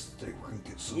access today. We're gonna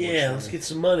get some let's get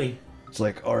some money. It's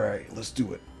like, all right, let's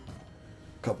do it.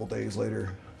 A couple days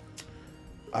later,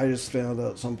 I just found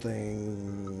out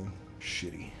something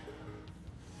shitty.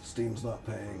 Steam's not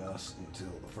paying us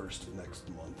until the 1st of next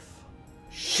month.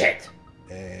 Shit!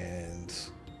 And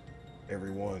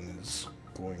everyone is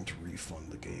going to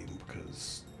refund the game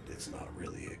because it's not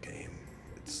really a game.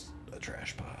 It's a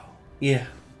trash pile. Yeah.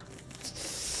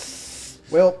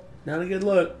 Well, not a good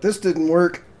look. This didn't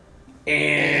work.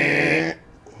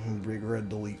 Big red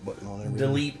delete button on everything.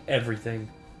 Delete everything.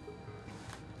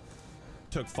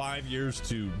 Took 5 years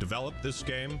to develop this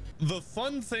game. The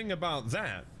fun thing about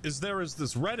that is there is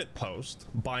this Reddit post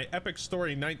by Epic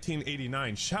Story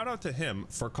 1989. Shout out to him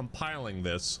for compiling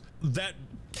this. That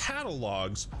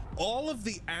catalogs all of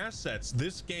the assets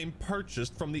this game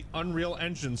purchased from the Unreal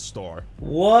Engine store.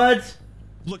 What?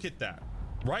 Look at that.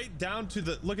 Right down to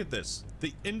the, look at this,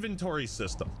 the inventory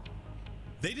system.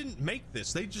 They didn't make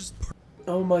this, they just...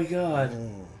 Oh my god.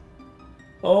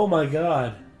 Oh my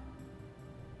god.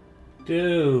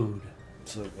 Dude.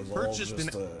 So it was all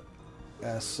just a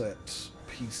asset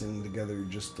piecing together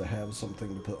just to have something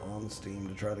to put on Steam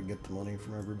to try to get the money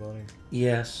from everybody?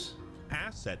 Yes.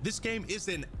 Asset. This game is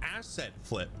an asset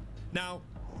flip. Now,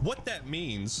 what that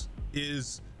means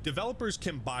is developers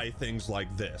can buy things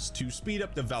like this to speed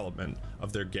up development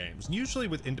of their games. Usually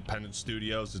with independent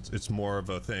studios, it's more of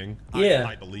a thing, yeah.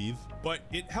 I believe. But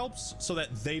it helps so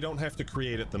that they don't have to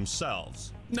create it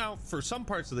themselves. Now, for some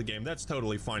parts of the game, that's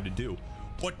totally fine to do.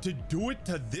 But to do it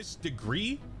to this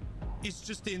degree is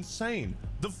just insane.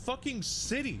 The fucking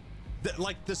city,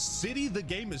 the city the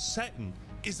game is set in,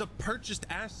 is a purchased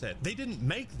asset. They didn't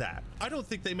make that. I don't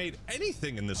think they made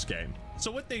anything in this game. So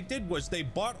what they did was they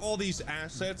bought all these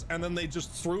assets and then they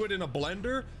just threw it in a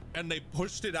blender and they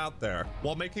pushed it out there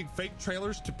while making fake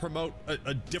trailers to promote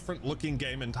a different looking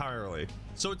game entirely.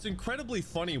 So it's incredibly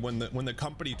funny when the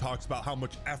company talks about how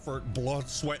much effort, blood,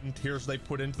 sweat, and tears they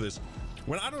put into this,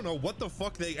 when I don't know what the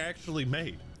fuck they actually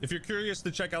made. If you're curious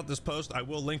to check out this post, I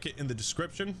will link it in the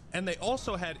description. And they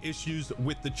also had issues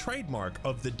with the trademark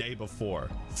of the day before.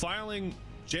 Filing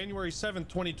January 7th,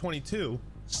 2022,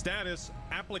 status,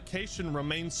 application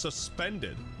remains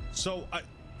suspended. So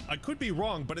I could be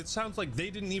wrong, but it sounds like they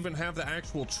didn't even have the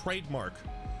actual trademark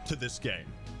to this game.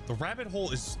 The rabbit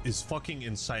hole is fucking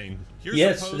insane. Here's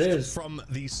a post from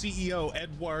the CEO,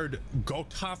 Edward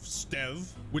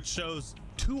Gotovstev, which shows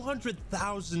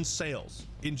 200,000 sales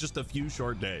in just a few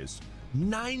short days.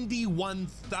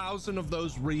 91,000 of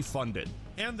those refunded.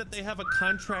 And that they have a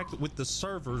contract with the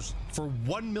servers for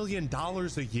 $1 million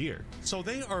a year. So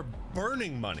they are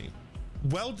burning money.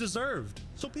 Well deserved.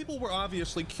 So people were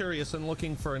obviously curious and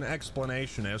looking for an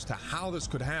explanation as to how this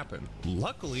could happen.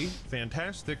 Luckily,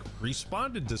 Fantastic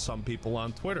responded to some people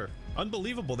on Twitter.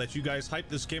 Unbelievable that you guys hyped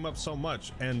this game up so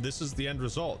much, and this is the end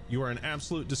result. You are an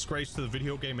absolute disgrace to the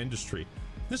video game industry.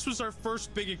 This was our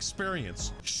first big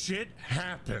experience. Shit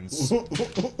happens.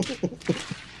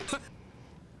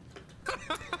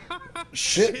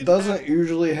 Shit doesn't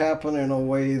usually happen in a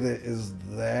way that is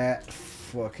that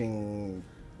fucking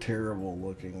terrible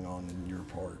looking on your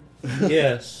part.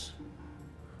 Yes.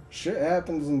 Shit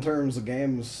happens in terms of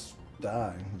games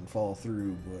die and fall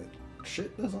through, but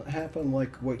shit doesn't happen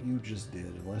like what you just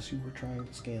did unless you were trying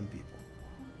to scam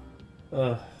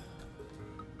people.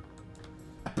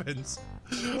 Happens.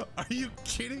 Are you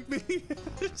kidding me?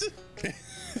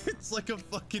 It's like a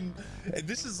fucking...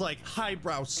 This is like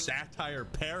highbrow satire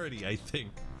parody, I think,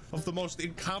 of the most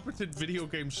incompetent video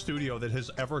game studio that has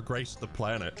ever graced the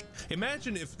planet.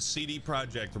 Imagine if CD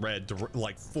Projekt Red,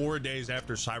 like 4 days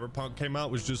after Cyberpunk came out,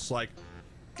 was just like,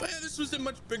 well, this was a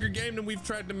much bigger game than we've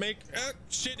tried to make.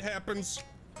 Shit happens.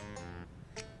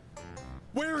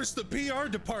 Where is the PR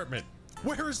department?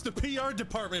 Where is the PR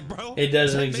department, bro? It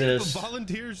doesn't exist.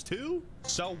 Volunteers too?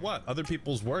 Sell what? Other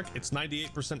people's work? It's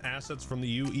 98% assets from the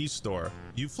UE store.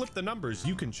 You flip the numbers,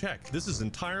 you can check. This is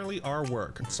entirely our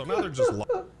work. So now they're just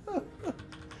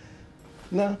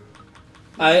No.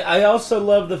 I also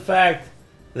love the fact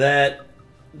that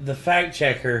the fact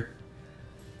checker,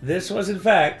 this was in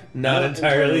fact not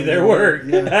entirely their work.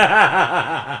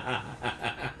 Yeah.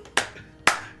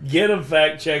 Get them,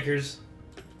 fact checkers.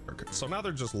 So now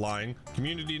they're just lying.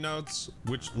 Community notes,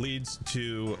 which leads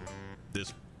to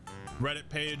this Reddit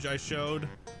page I showed.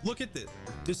 Look at this.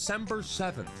 December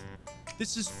 7th.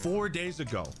 This is 4 days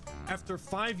ago. After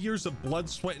 5 years of blood,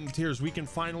 sweat, and tears, we can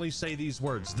finally say these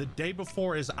words. The day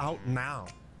before is out now.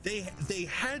 They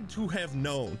had to have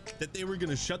known that they were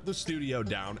going to shut the studio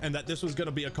down and that this was going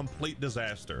to be a complete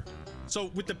disaster.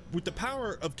 So with the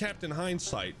power of Captain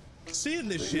Hindsight, seeing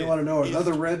this shit. You want to know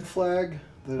another red flag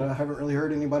that I haven't really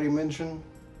heard anybody mention?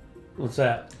 What's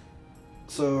that?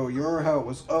 So you remember how it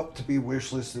was up to be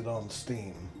wishlisted on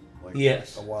Steam, like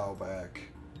yes, a while back,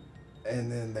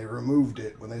 and then they removed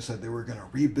it when they said they were going to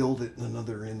rebuild it in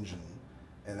another engine,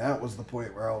 and that was the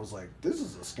point where I was like, "This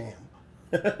is a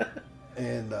scam."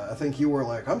 And I think you were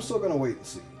like, "I'm still going to wait and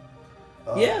see."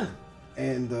 Yeah.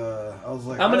 And I was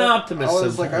like, I'm an optimist. I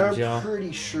was like, I'm y'all.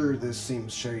 pretty sure this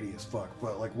seems shady as fuck.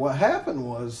 But like, what happened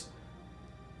was,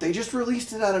 they just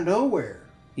released it out of nowhere.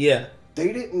 Yeah.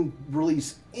 They didn't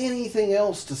release anything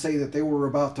else to say that they were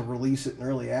about to release it in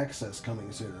early access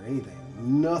coming soon or anything.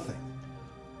 Nothing.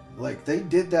 Like, they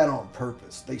did that on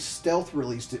purpose. They stealth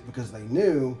released it because they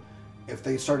knew if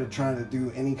they started trying to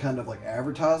do any kind of like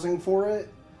advertising for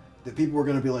it, that people were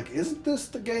going to be like, isn't this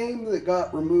the game that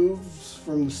got removed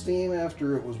from Steam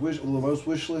after it was the most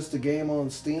wishlisted game on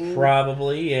Steam?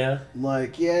 Probably, yeah.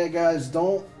 Like, yeah, guys,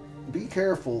 don't be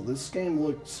careful. This game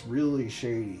looks really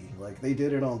shady. Like, they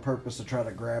did it on purpose to try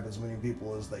to grab as many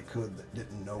people as they could that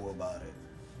didn't know about it.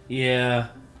 Yeah.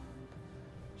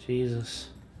 Jesus.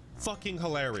 Fucking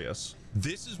hilarious.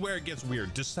 This is where it gets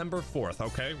weird. December 4th,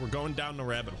 okay? We're going down the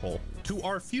rabbit hole. To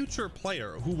our future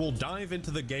player who will dive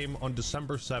into the game on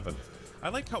December 7th. I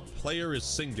like how player is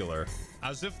singular,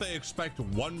 as if they expect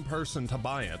one person to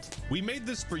buy it. We made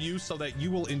this for you so that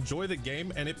you will enjoy the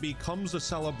game and it becomes a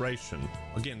celebration.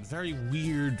 Again, very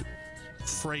weird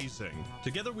phrasing.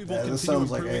 Together we will continue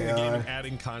improving the game and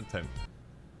adding content.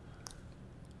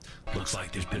 Looks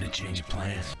like there's been a change of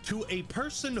plans. To a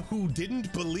person who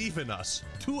didn't believe in us,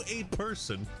 to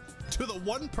the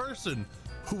one person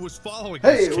who was following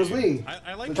us. Hey, it was me.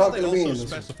 I like how they also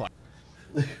specify.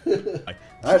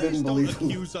 I didn't believe don't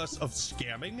accuse us of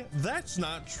scamming. That's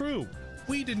not true.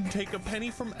 We didn't take a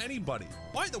penny from anybody.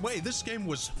 By the way, this game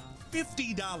was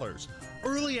 $50.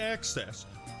 Early access.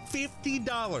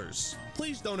 $50.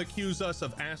 Please don't accuse us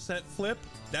of asset flip.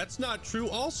 That's not true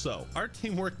also. Our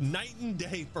team worked night and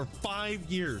day for 5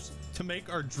 years to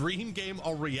make our dream game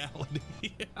a reality.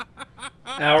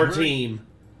 Our team.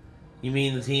 You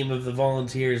mean the team of the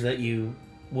volunteers that you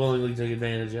willingly took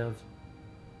advantage of?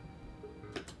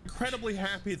 Incredibly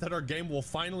happy that our game will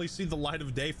finally see the light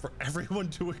of day for everyone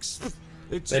to experience.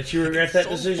 Bet you regret that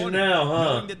decision now, huh?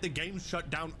 Knowing that the game shut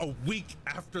down a week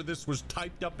after this was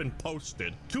typed up and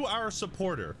posted. To our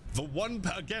supporter, the one,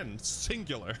 again,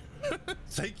 singular.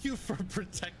 Thank you for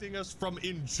protecting us from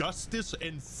injustice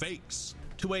and fakes.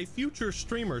 To a future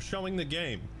streamer showing the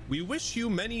game, we wish you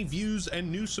many views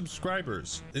and new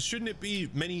subscribers. Shouldn't it be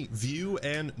many view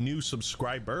and new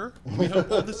subscriber? We hope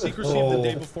all the secrecy of the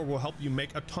day before will help you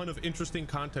make a ton of interesting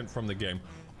content from the game.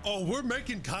 Oh, we're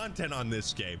making content on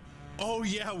this game. Oh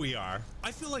yeah, we are.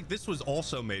 I feel like this was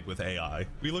also made with AI.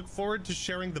 We look forward to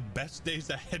sharing the best days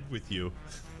ahead with you.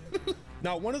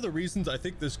 Now, one of the reasons I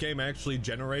think this game actually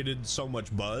generated so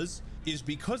much buzz is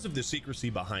because of the secrecy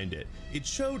behind it. It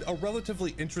showed a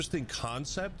relatively interesting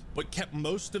concept, but kept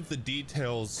most of the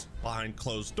details behind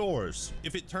closed doors.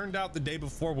 If it turned out the day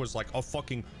before was like a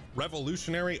fucking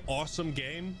revolutionary, awesome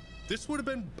game, this would have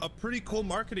been a pretty cool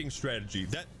marketing strategy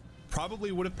that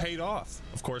probably would have paid off.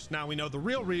 Of course, now we know the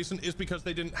real reason is because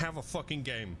they didn't have a fucking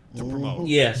game to promote.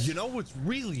 Yes. You know what's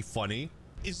really funny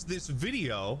is this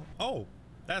video. Oh,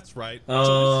 that's right.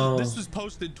 Oh. So this was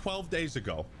posted 12 days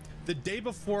ago. The day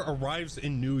before arrives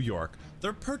in New York.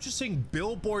 They're purchasing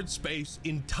billboard space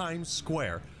in Times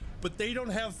Square, but they don't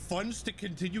have funds to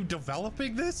continue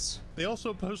developing this? They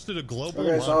also posted a global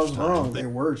launch. Okay, so I was wrong. time. They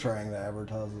were trying to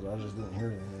advertise it. I just didn't hear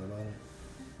anything about it.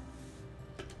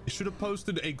 They should have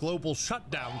posted a global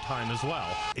shutdown time as well.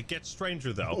 It gets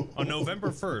stranger though. On November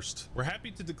 1st, we're happy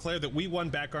to declare that we won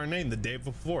back our name the day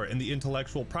before in the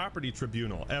Intellectual Property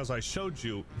Tribunal. As I showed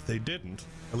you, they didn't.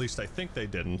 At least I think they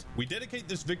didn't. We dedicate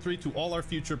this victory to all our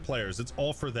future players. It's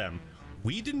all for them.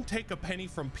 We didn't take a penny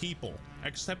from people,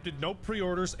 accepted no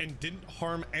pre-orders, and didn't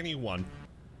harm anyone.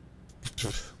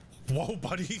 Whoa,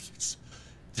 buddy.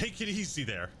 Take it easy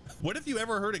there. What have you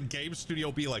ever heard a game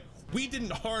studio be like, we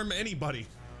didn't harm anybody?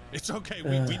 It's okay,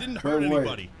 we didn't hurt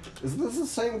anybody. Is this the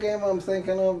same game I'm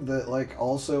thinking of? That, like,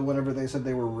 also whenever they said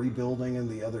they were rebuilding in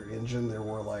the other engine, there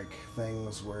were, like,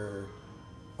 things where...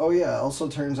 Oh, yeah, also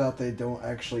turns out they don't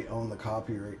actually own the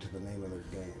copyright to the name of their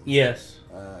game. Yes.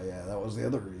 Yeah, that was the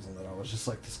other reason that I was just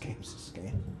like, this game's a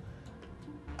scam.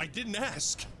 I didn't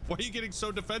ask. Why are you getting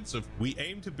so defensive? We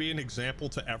aim to be an example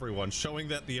to everyone, showing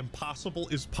that the impossible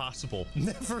is possible.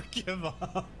 Never give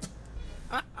up.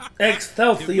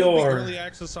 Excelsior! Early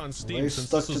access on Steam since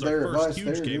this is our first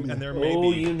huge game, and there may be...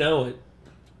 Oh, you know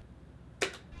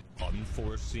it.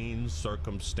 Unforeseen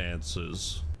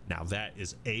circumstances. Now that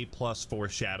is A+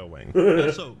 foreshadowing.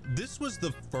 Also, this was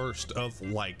the first of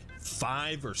like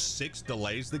 5 or 6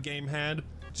 delays the game had.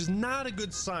 which is not a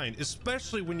good sign,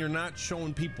 especially when you're not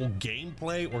showing people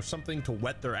gameplay or something to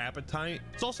whet their appetite.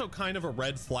 It's also kind of a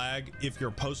red flag if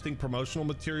you're posting promotional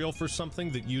material for something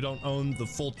that you don't own the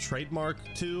full trademark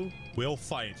to. We'll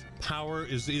fight. Power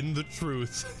is in the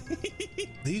truth.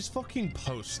 These fucking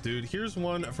posts, dude. Here's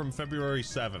one from February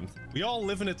 7th. We all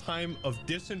live in a time of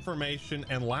disinformation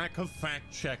and lack of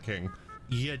fact-checking.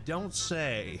 You don't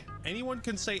say. Anyone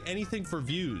can say anything for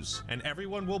views, and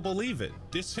everyone will believe it.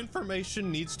 Disinformation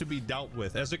needs to be dealt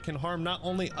with, as it can harm not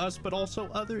only us, but also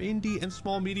other indie and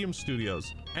small medium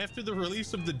studios. After the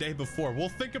release of The Day Before, we'll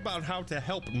think about how to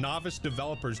help novice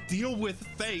developers deal with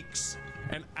fakes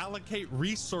and allocate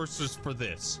resources for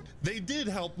this. They did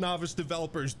help novice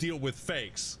developers deal with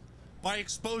fakes by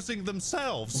exposing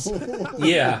themselves.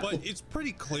 Yeah. But it's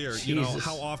pretty clear, you know,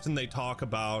 how often they talk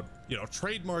about, you know,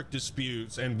 trademark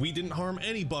disputes, and we didn't harm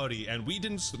anybody, and we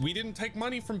didn't take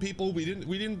money from people, we didn't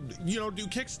you know, do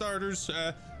Kickstarters,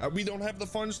 we don't have the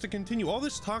funds to continue. All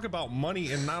this talk about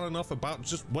money and not enough about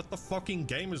just what the fucking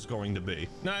game is going to be.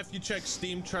 Now, if you check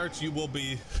Steam charts, you will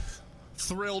be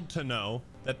thrilled to know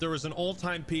that there was an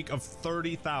all-time peak of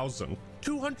 30,000.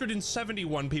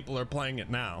 271 people are playing it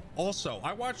now. Also,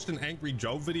 I watched an Angry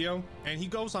Joe video, and he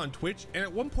goes on Twitch, and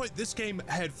at one point this game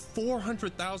had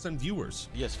 400,000 viewers.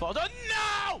 Yes, father.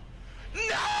 No!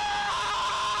 No!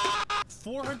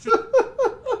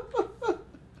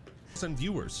 400,000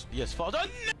 viewers. Yes, father.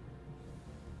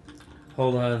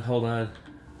 Hold on.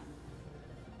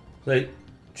 Like,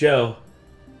 Joe.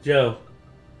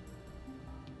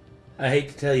 I hate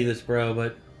to tell you this, bro,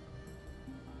 but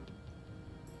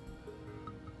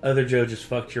other Joe just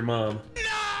fucked your mom.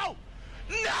 No!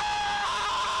 No!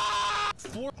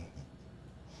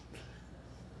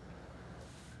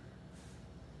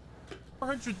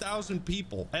 400,000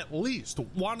 people, at least,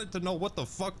 wanted to know what the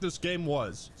fuck this game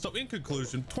was. So in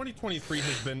conclusion, 2023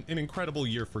 has been an incredible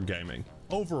year for gaming.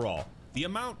 Overall, the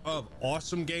amount of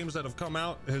awesome games that have come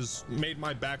out has made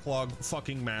my backlog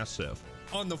fucking massive.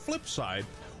 On the flip side,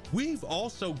 we've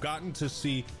also gotten to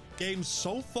see games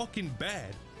so fucking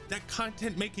bad that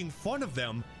content making fun of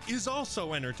them is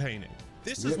also entertaining.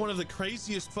 This is one of the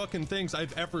craziest fucking things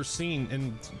I've ever seen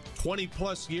in 20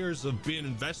 plus years of being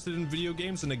invested in video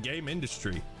games in the game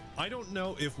industry. I don't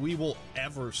know if we will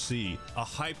ever see a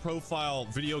high profile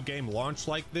video game launch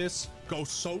like this go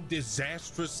so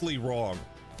disastrously wrong.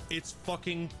 It's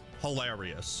fucking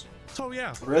hilarious. So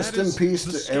yeah, rest in peace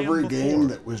to every game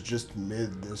that was just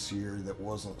mid this year that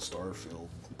wasn't Starfield.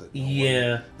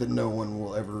 That no one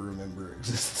will ever remember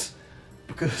exists.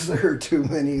 Because there are too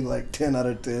many like 10 out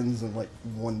of 10s and like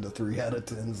 1 to 3 out of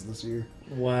 10s this year.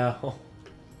 Wow.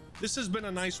 This has been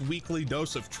a nice weekly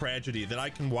dose of tragedy that I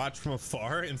can watch from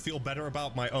afar and feel better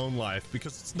about my own life,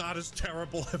 because it's not as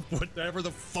terrible as whatever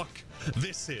the fuck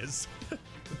this is. But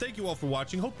thank you all for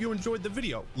watching. Hope you enjoyed the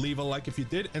video. Leave a like if you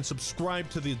did, and subscribe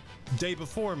to The Day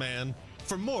Before Man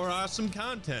for more awesome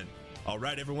content. All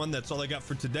right, everyone, that's all I got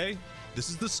for today. This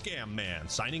is the Scam Man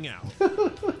signing out.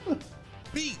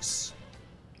 Peace.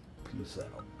 Peace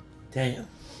out. Damn.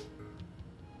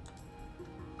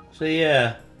 So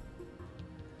yeah,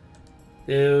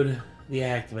 dude, the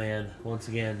Act Man once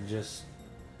again just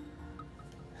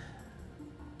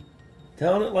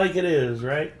telling it like it is,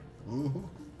 right? Mm-hmm.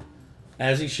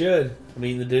 As he should. I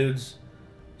mean, the dude's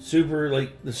super,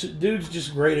 like, the dude's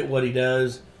just great at what he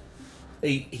does.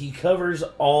 He covers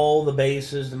all the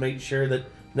bases to make sure that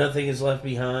nothing is left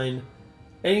behind.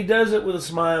 And he does it with a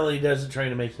smile, and he does it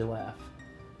trying to make you laugh.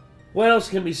 What else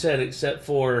can be said except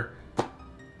for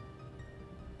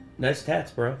nice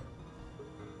tats, bro?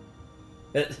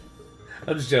 I'm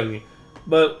just joking.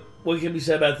 But what can be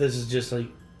said about this is just like,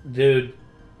 dude,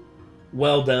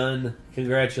 well done,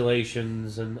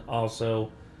 congratulations, and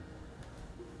also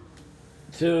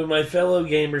to my fellow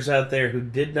gamers out there who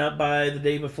did not buy The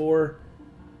Day Before,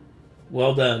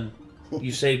 well done.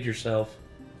 You saved yourself.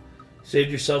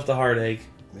 Saved yourself the heartache.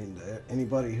 I mean,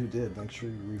 anybody who did, make sure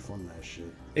you refund that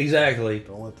shit. Exactly.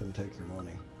 Don't let them take your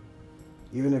money.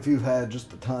 Even if you've had just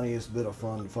the tiniest bit of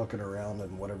fun fucking around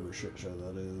in whatever shit show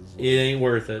that is. It ain't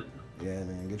worth it. Yeah,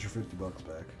 man, get your $50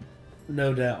 back.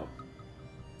 No doubt.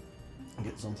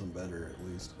 Get something better, at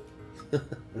least.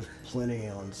 There's plenty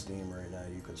on Steam right now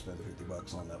you could spend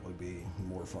 $50 on that would be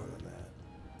more fun than that.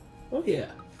 Oh,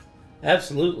 yeah.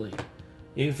 Absolutely.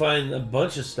 You can find a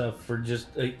bunch of stuff for just...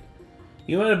 you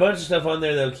find a bunch of stuff on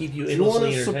there that'll keep you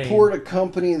endlessly entertained. If you want to support a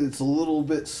company that's a little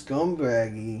bit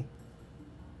scumbaggy,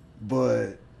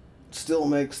 but still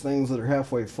makes things that are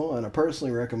halfway fun, I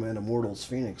personally recommend Immortals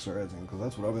Phoenix Rising, because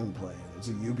that's what I've been playing. It's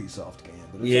a Ubisoft game,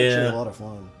 but it's actually a lot of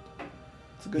fun.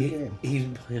 It's a good game. He's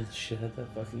been playing the shit out of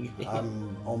that fucking game.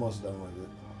 I'm almost done with it.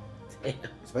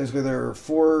 So basically, there are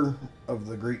 4 of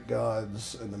the Greek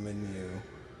gods in the menu.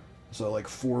 So, like,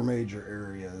 4 major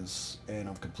areas, and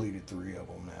I've completed 3 of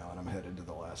them now, and I'm headed to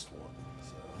the last one.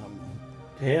 So,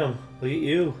 damn, look at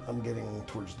you. I'm getting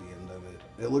towards the end of it.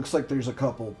 It looks like there's a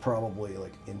couple, probably,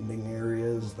 like, ending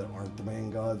areas that aren't the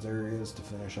main gods areas to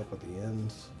finish up at the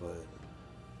end, but,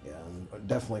 yeah, I'm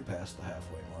definitely past the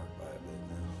halfway mark by a bit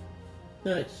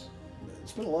now. Nice.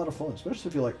 It's been a lot of fun, especially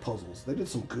if you like puzzles. They did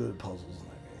some good puzzles in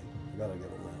that game. You gotta give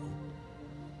them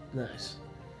that one. Nice.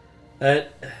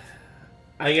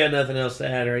 I got nothing else to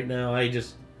add right now.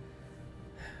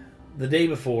 The day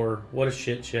before, what a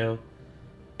shit show.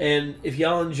 And if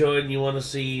y'all enjoyed and you want to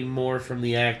see more from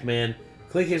the Act Man,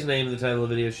 click his name in the title of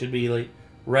the video. It should be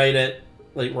right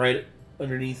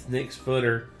underneath Nick's foot,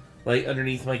 or like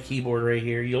underneath my keyboard right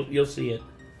here. You'll see it.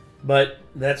 But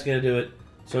that's gonna do it.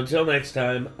 So until next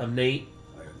time, I'm Nate.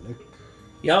 I'm Nick.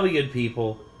 Y'all be good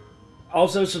people.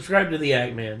 Also, subscribe to the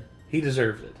Act Man. He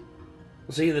deserves it.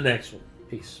 We'll see you in the next one.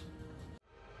 Peace.